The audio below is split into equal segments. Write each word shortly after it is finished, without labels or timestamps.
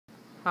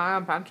Hi,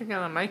 I'm Patrick, and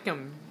I'm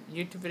making a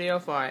YouTube video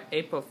for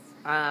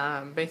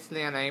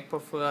basically an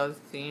April Fool's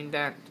themed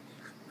at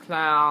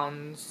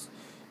clowns,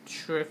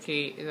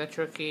 tricky,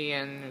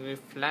 and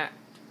reflect.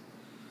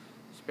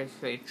 It's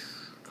basically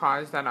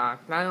cards that are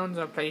clowns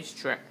or plays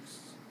tricks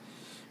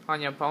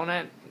on your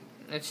opponent.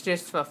 It's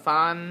just for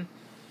fun.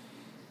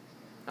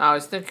 I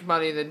was thinking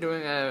about either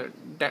doing a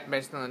deck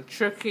based on a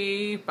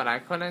tricky, but I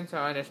couldn't, so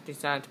I just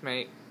decided to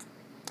make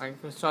like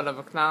sort of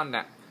a clown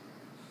deck.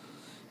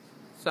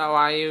 So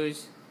I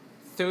use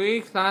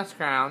 3 class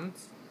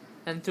crowns,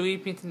 and 3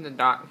 pieces in the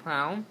dark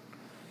clown,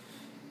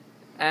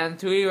 and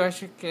 3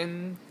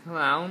 Russian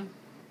clown,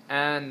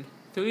 and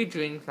 3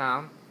 dream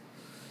clown.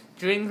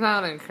 Dream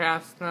clown and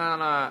craft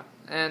clown are,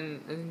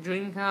 and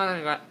dream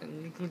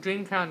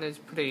clown is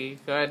pretty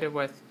good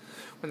with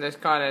when this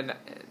card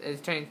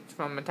is changed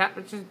from attack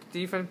position to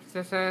defense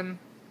position.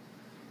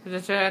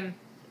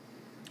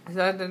 So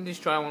that then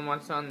destroy one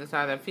monster on the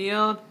side of the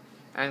field,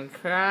 and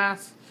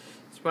crass.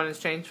 When it's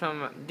changed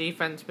from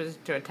defense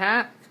position to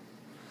attack,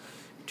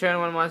 turn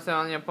one monster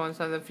on your opponent's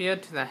side of the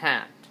field to the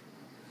hat.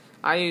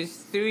 I use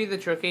 3 the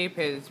tricky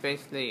because it's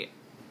basically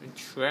a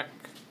trick.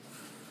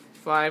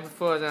 5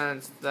 before then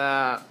it's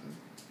the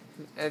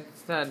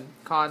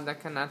card that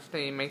can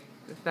actually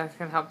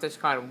help this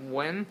card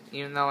win,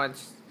 even though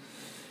it's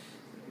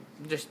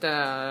just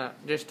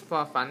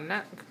for a fun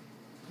deck.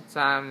 So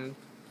I'm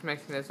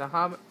making this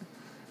a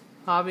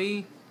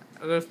hobby.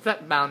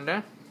 Reflect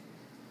Bounder.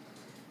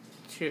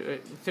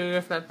 3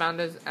 reflect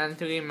bounders and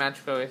 3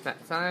 magical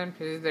reflect sign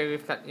because they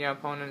reflect your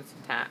opponent's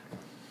attack,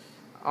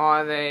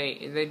 or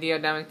they deal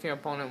damage to your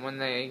opponent when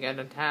they get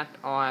attacked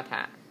or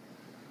attack.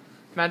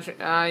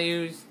 I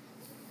use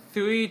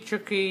 3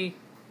 tricky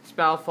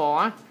spell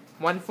 4,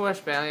 1 force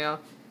failure,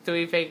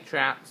 3 fake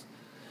traps,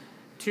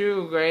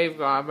 2 grave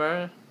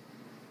robber,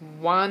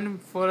 1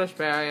 foolish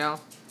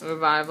burial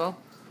revival,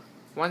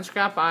 1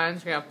 scrap iron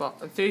scrapple,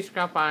 3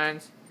 scrap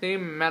irons, 3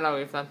 metal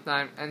reflect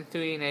time, and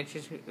 3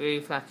 nature's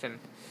reflection.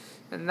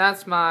 And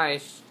that's my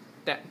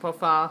deck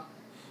profile.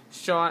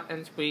 Short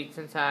and sweet,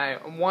 since I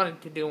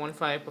wanted to do one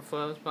for April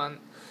Fool's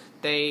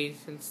Day,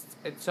 since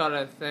it's sort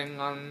of thing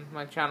on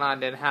my channel. I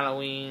did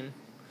Halloween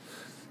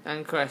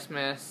and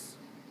Christmas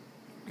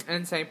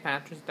and St.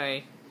 Patrick's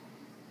Day.